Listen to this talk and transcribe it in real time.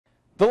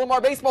The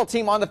Lamar baseball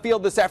team on the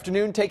field this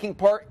afternoon taking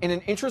part in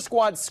an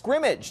intra-squad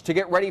scrimmage to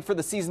get ready for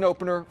the season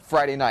opener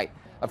Friday night.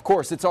 Of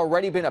course, it's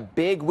already been a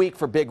big week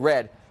for Big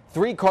Red.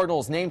 3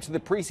 Cardinals named to the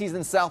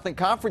preseason Southland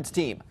Conference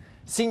team.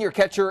 Senior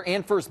catcher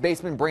and first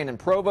baseman Brandon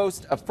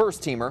Provost, a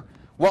first-teamer,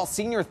 while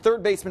senior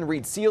third baseman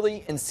Reed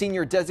Seeley and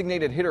senior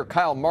designated hitter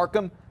Kyle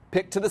Markum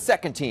picked to the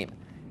second team.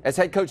 As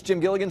head coach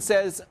Jim Gilligan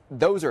says,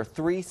 those are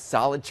 3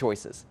 solid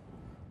choices.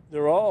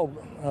 They're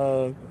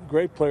all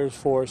great players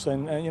for us,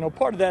 and you know,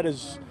 part of that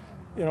is,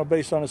 you know,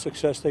 based on the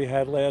success they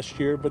had last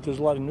year, but there's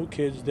a lot of new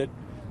kids that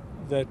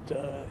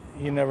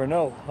you never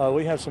know.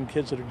 We have some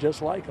kids that are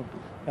just like them.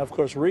 Now, of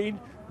course, Reed,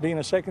 being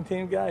a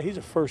second-team guy, he's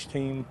a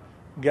first-team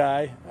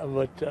guy,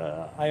 but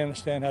I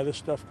understand how this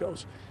stuff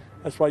goes.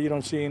 That's why you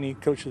don't see any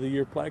Coach of the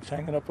Year plaques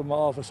hanging up in my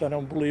office. I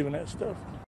don't believe in that stuff.